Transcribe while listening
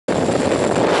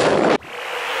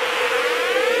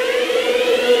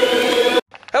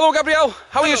Hello, Gabriel.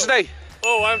 How are you today?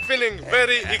 Oh, I'm feeling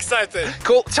very excited.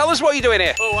 Cool. Tell us what you're doing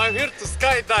here. Oh, I'm here to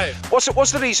skydive.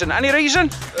 What's the reason? Any reason?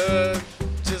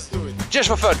 Just do it. Just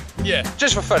for fun? Yeah.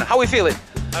 Just for fun. How are we feeling?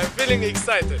 I'm feeling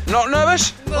excited. Not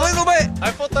nervous? No. A little bit?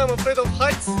 I thought I'm afraid of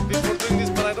heights before doing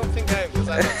this, but I don't think I am, because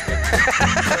I'm not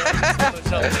scared.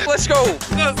 So Let's go.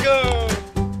 let's go!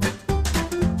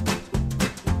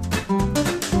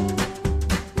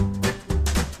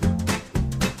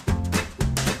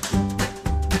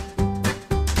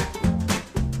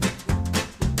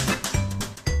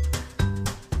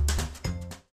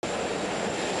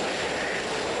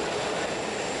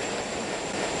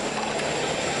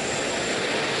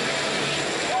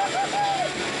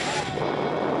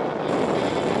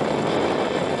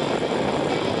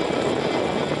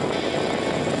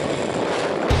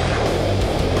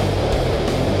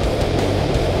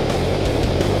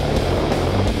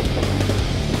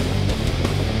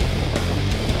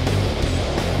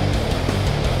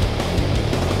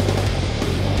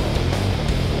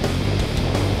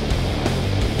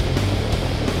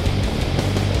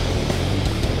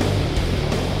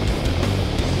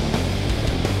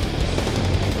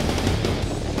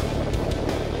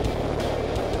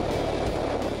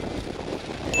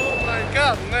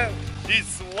 God, man,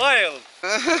 it's wild.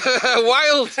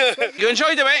 Wild. You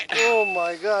enjoyed it, mate? Oh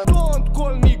my God. Don't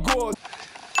call me God.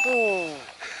 Oh,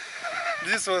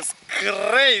 this was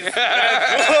crazy.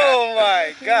 Oh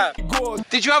my God.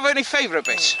 Did you have any favourite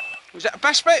bits? Was that the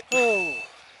best bit?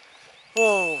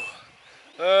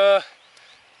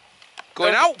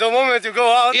 Going out? The moment you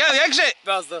go out. Yeah, the exit.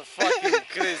 That's the fucking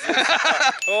crazy.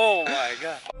 Oh my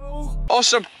God.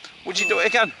 Awesome. Would you do it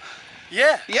again?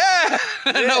 Yeah. Yeah.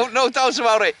 No doubts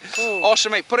about it.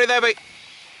 Awesome, mate. Put it there, mate.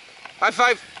 High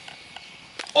five.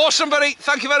 Awesome, buddy.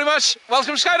 Thank you very much.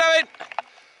 Welcome skydiving.